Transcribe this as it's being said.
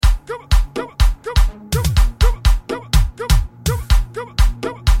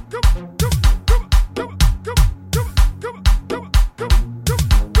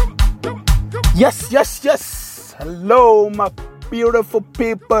Yes. Hello, my beautiful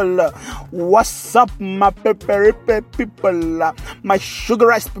people. What's up, my peppery people? My sugar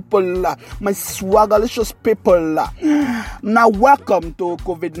rice people? My swagalicious people? Now, welcome to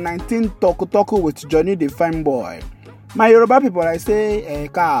COVID-19 Talk with Johnny the Fine Boy. My Yoruba people, I say,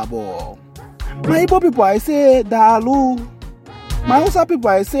 Kaabo. My Igbo people, I say, Dalu. My Hausa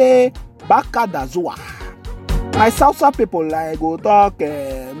people, I say, Baka Dazua. My Southern people, I go talk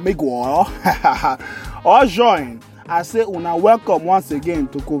Migwo. Or join. I say, una welcome once again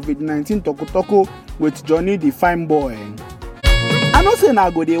to COVID-19 Talk with Johnny the Fine Boy. I know say now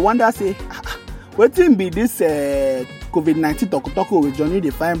go they wonder say, wetin be this COVID-19 Talk with Johnny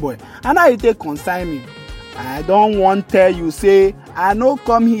the Fine Boy? And how you take consign me? I don't want tell you say I no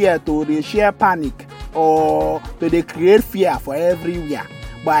come here to dey share panic or to dey create fear for everywhere.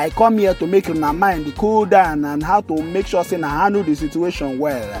 But I come here to make una mind cool down and how to make sure say na handle the situation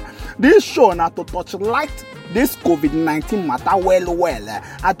well. This show na to touch light this COVID-19 matter well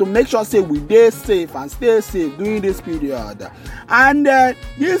and to make sure say we dey safe and stay safe during this period. And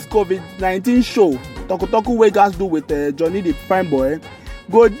this COVID-19 show talk wey guys do with Johnny the Fine Boy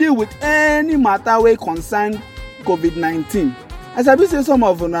go deal with any matter wey concern COVID-19. As I be say some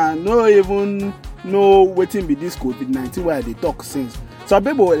of una no even know wetin be this COVID-19 wey I dey talk since. Some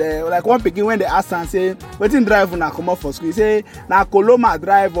people like one pikin when they ask am say wetin drive una comot for school, say na Koloma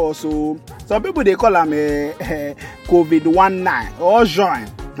drive also. Some people they call am COVID-19 or join.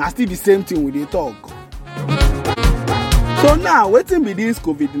 Na still the same thing we dey talk. So now wetin be this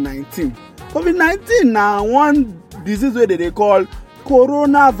COVID-19? COVID-19 na one disease wey they call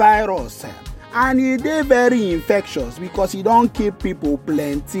coronavirus, and e dey very infectious because e don kill people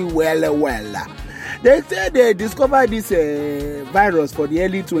plenty well. They say they discovered this virus for the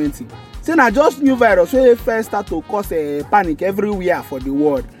early 20s. Say na just new virus wey first start to cause panic everywhere for the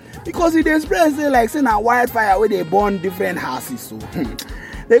world because e dey spread say na wildfire wey dey burn different houses. So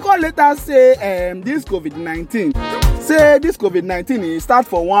they come later say this COVID-19 e start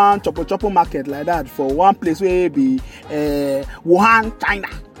for one chopo market like that for one place wey be Wuhan, China,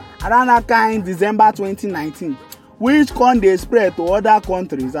 around that kind December 2019. Which dey spread to other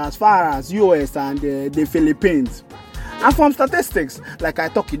countries as far as US and the Philippines. And from statistics, like I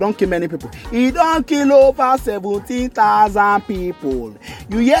talk, e don kill many people. E don kill over 17,000 people.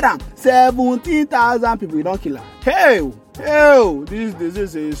 You hear them? 17,000 people e don kill am. Hey, this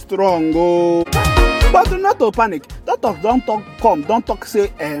disease is strong, oh. But not to panic. Doctors don't talk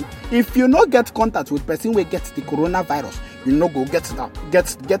say if you no get contact with person wey get the coronavirus, you no go get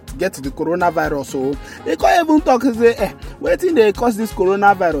the coronavirus. So they can't even talk say wetin dey cause this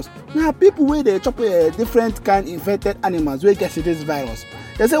coronavirus. Now people wey dey chop different kind infected animals wey get this virus.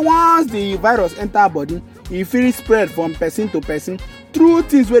 They say once the virus enter body, e fit spread from person to person through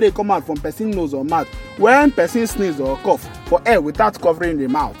things wey dey come out from person nose or mouth when person sneeze or cough for air without covering the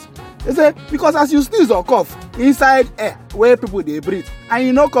mouth. They say because as you sneeze or cough inside air where people dey breathe and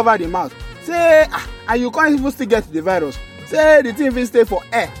you no cover the mouth, say and you can't even still get the virus. Say the thing will stay for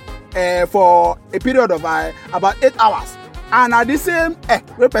air for a period of about 8 hours, and at the same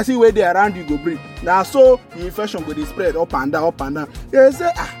where person wey dey around you go breathe. Now so the infection go dey spread up and down. They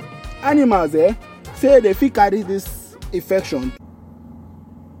say animals say they fit carry this infection.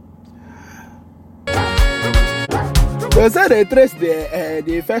 They say they trace the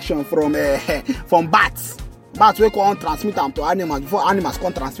infection from bats wey can transmit them to animals before animals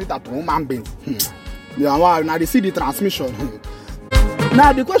can transmit them to human beings. Now they see the transmission.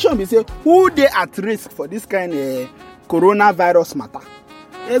 Now the question be say who dey at risk for this kind of coronavirus matter?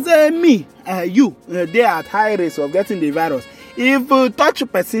 They say me, you dey at high risk of getting the virus if we touch a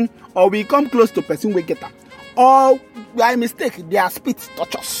person or we come close to person we get am, or by mistake their spit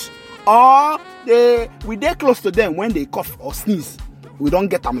touch us, or we dey close to them when they cough or sneeze. We don't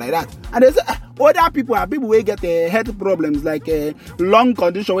get them like that. And they say other people are people who get health problems like lung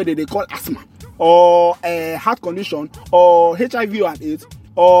condition where they call asthma, or heart condition, or HIV and AIDS,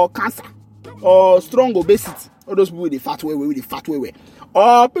 or cancer, or strong obesity. All those people with the fat way.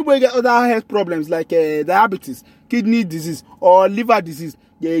 Or people who get other health problems like diabetes, kidney disease, or liver disease.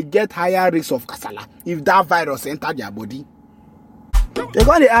 They get higher risk of kasala if that virus enter their body. They're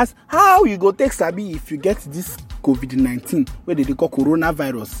going to ask how you go take sabi if you get this COVID-19 where they call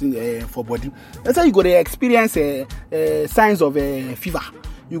coronavirus for body. That's how you go to experience signs of fever.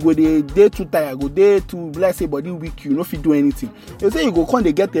 You go day too tired, go day too let's say body weak, you no fit do anything. They say you go come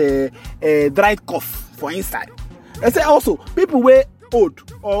they get a dry cough for inside. They say also people wey old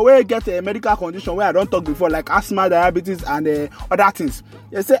or wey get a medical condition where I don't talk before like asthma, diabetes and other things.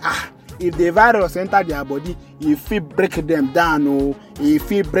 They say if the virus enter their body, e fit break them down o, e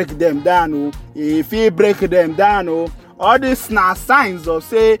fit break them down o, e fit break them down o. All these na signs of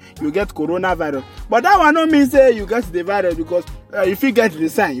say you get coronavirus, but that one no mean say you get the virus, because if you get the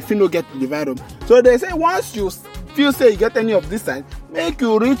sign, if you no get the virus. So they say once you feel say you get any of this sign, make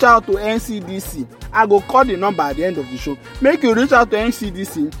you reach out to NCDC. I go call the number at the end of the show. Make you reach out to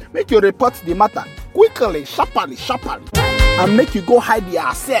NCDC, make you report the matter quickly, sharply, and make you go hide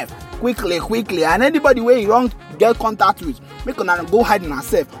yourself quickly. And anybody where you don't get contact with, make you go hide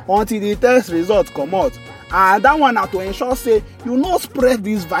yourself until the test results come out. And that one na to ensure say you no spread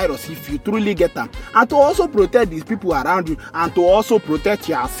this virus if you truly get them, and to also protect these people around you, and to also protect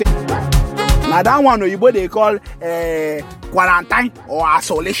yourself. Now that one oyibo they call quarantine or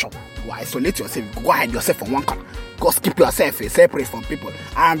isolation. You isolate yourself, you go hide yourself from one corner, just keep yourself separate from people.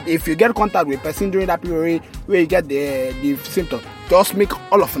 And if you get contact with a person during that period where you get the symptoms, just make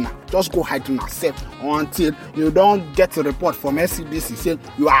all of them just go hide yourself until you don't get a report from SCDC saying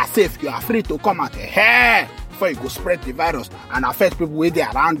you are safe, you are free to come out here before you go spread the virus and affect people where they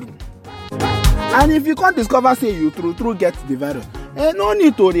around you. And if you can't discover say you true get the virus, no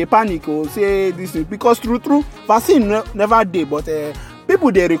need to panic or say this thing, because true vaccine never dey, but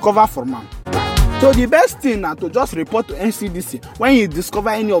people they recover from them. So the best thing na to just report to NCDC when you discover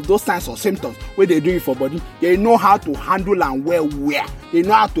any of those signs or symptoms where they do it for body. They know how to handle and where. They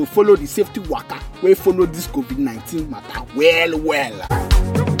know how to follow the safety waka where follow this COVID-19 matter well.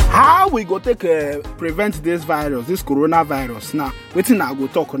 How we go take prevent this virus, this coronavirus now? Wetin I go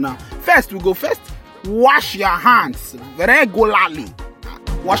talk now. First, wash your hands regularly.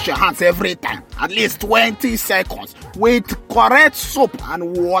 Wash your hands every time, at least 20 seconds, with correct soap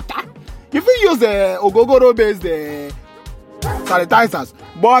and water. If you use the ogogoro-based sanitizers,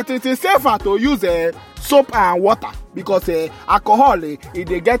 but it is safer to use soap and water, because alcohol they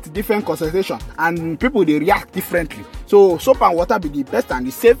get different concentration and people they react differently. So soap and water be the best and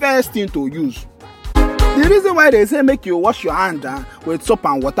the safest thing to use. The reason why they say make you wash your hand with soap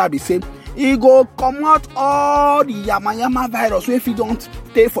and water be say e go comot all the yamayama virus if you don't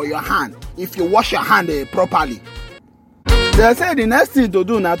stay for your hand if you wash your hand properly. They say the next thing to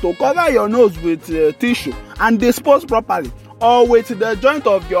do now to cover your nose with tissue and dispose properly, or with the joint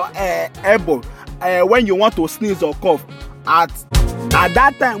of your elbow when you want to sneeze or cough. At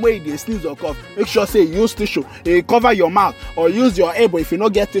that time when you sneeze or cough, make sure say you use tissue, cover your mouth, or use your elbow. If you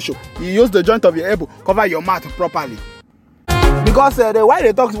don't get tissue, you use the joint of your elbow, cover your mouth properly. Because why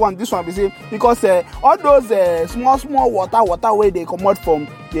they talk this one be say because all those small water where they come out from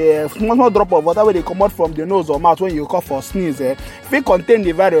the small drop of water where they come out from the nose or mouth when you cough or sneeze, if it contain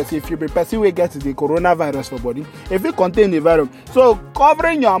the virus, if you be person will get the coronavirus for body, if it contain the virus, so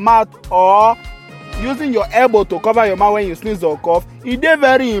covering your mouth or using your elbow to cover your mouth when you sneeze or cough, it is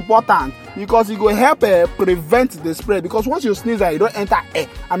very important, because it will help prevent the spread. Because once you sneeze and you don't enter air,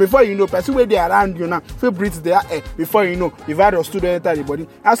 and before you know, person where they around you now, if you breathe their air, before you know, the virus still don't enter the body.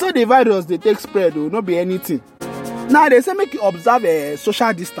 And so the virus they take spread will not be anything. Now they say make you observe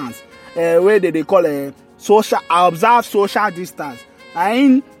social distance, where they call observe social distance.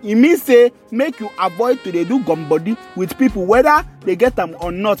 And it means say make you avoid to do gum body with people whether they get them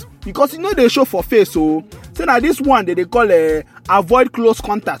or not, because you know they show for face. So now this one they call avoid close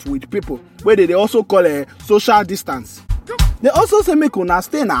contact with people, where they also call social distance. They also say make una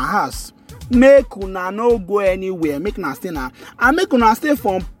stay in our house, make una no go anywhere, make una stay now, and make una stay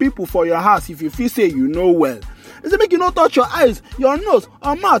from people for your house if you feel say you know well. They say make you not touch your eyes, your nose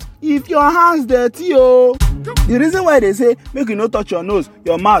or mouth if your hands dirty. The reason why they say make you not touch your nose,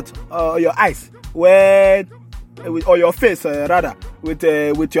 your mouth or your eyes or your face rather with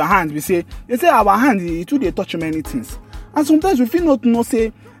your hands, they say our hands it too they touch many things, and sometimes we feel not know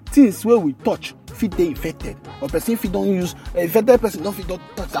say things where we touch fit they infected, or person if you don't use infected person don't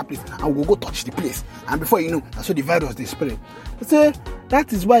touch that place and we go touch the place, and before you know that's how the virus they spread. They say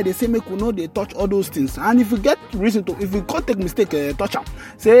that is why they say make we know they touch all those things, and if you get reason to, if you can't take mistake touch them,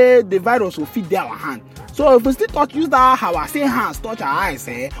 say the virus will fit their hand. So if we still use that our same hands touch our eyes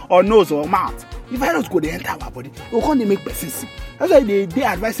or nose or mouth, the virus go they enter our body, we can't make person sick. That's why they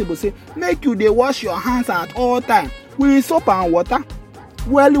advisable say make you they wash your hands at all time with soap and water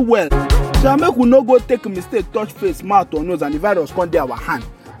well. So make we no go take a mistake touch face, mouth or nose and the virus come there our hand.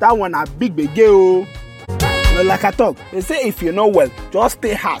 That one a big deal. Like I talk, they say if you know well, just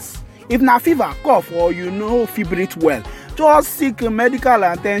stay house. If na fever, cough, or you know breathe well, just seek medical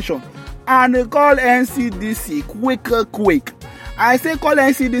attention and call NCDC quick. I say call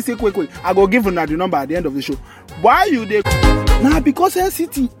NCDC quick. I go give you the number at the end of the show. Why you dey? Now because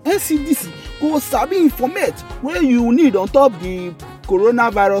NCDC go sabi informate where you need on top the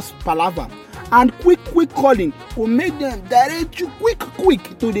coronavirus palaver, and quick calling will make them direct you quick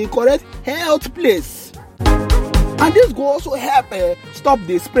to the correct health place. And this will also help stop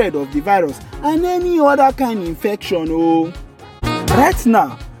the spread of the virus and any other kind of infection. Right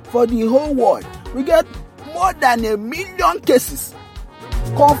now, for the whole world, we get more than 1 million cases,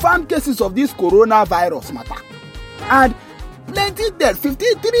 confirmed cases of this coronavirus matter. And plenty deaths,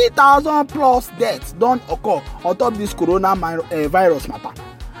 53,000 plus deaths don't occur on top this coronavirus matter.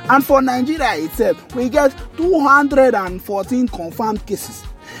 And for Nigeria itself, we get 214 confirmed cases,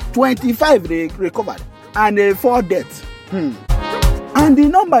 25 recovered, and 4 deaths. And the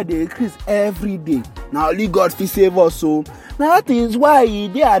number they increase every day. Now only God fit save us. So now that is why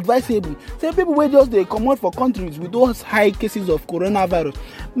they advisable. Say people wey just dey comot for countries with those high cases of coronavirus,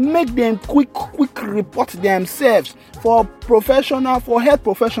 make them quick report themselves for health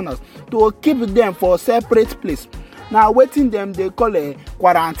professionals to keep them for separate place. Now waiting them they call a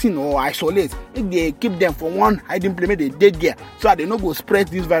quarantine or isolate. If they keep them for one hiding place, they dead there so that they no go spread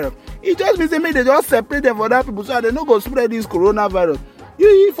this virus. It just means they just separate them for that people so that they no go spread this coronavirus.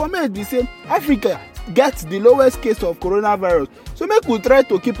 You for me the same. Africa gets the lowest case of coronavirus, so make we try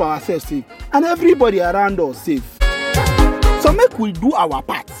to keep ourselves safe and everybody around us safe. So make we do our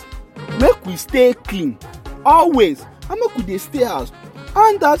part, make we stay clean always, and make we dey stay house,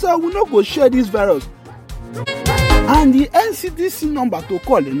 and that's how we no go share this virus. And the NCDC number to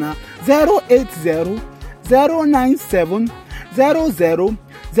call na 080 097 00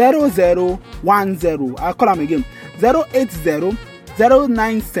 0010. I'll call them again. 080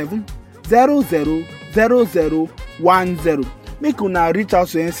 097 000010. Make una reach out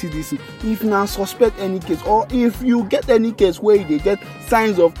to NCDC if una suspect any case, or if you get any case where they get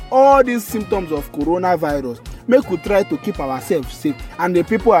signs of all these symptoms of coronavirus. Make we try to keep ourselves safe and the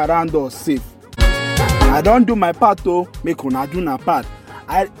people around us safe. I don't do my part though, make una do na part.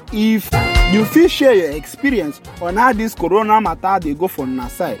 If you feel share your experience on how this corona matter they go for una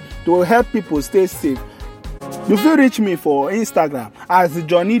side to help people stay safe, you feel reach me for Instagram as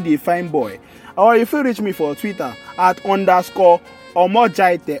Johnny the Fine Boy, or you feel reach me for Twitter at _Omojaite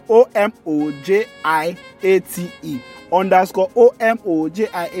 _OMOJIATE.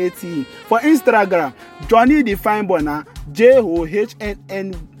 For Instagram, Johnny the Fine Boy na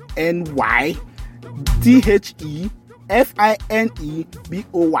JOHNNYTHEFINEBOY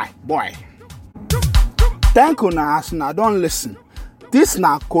boy. Thank you na as una don listen. This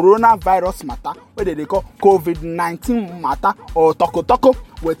na coronavirus matter, where they call COVID-19 matter or toko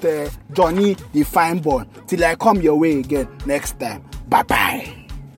with Johnny the Fine Boy. Till I come your way again next time. Bye bye.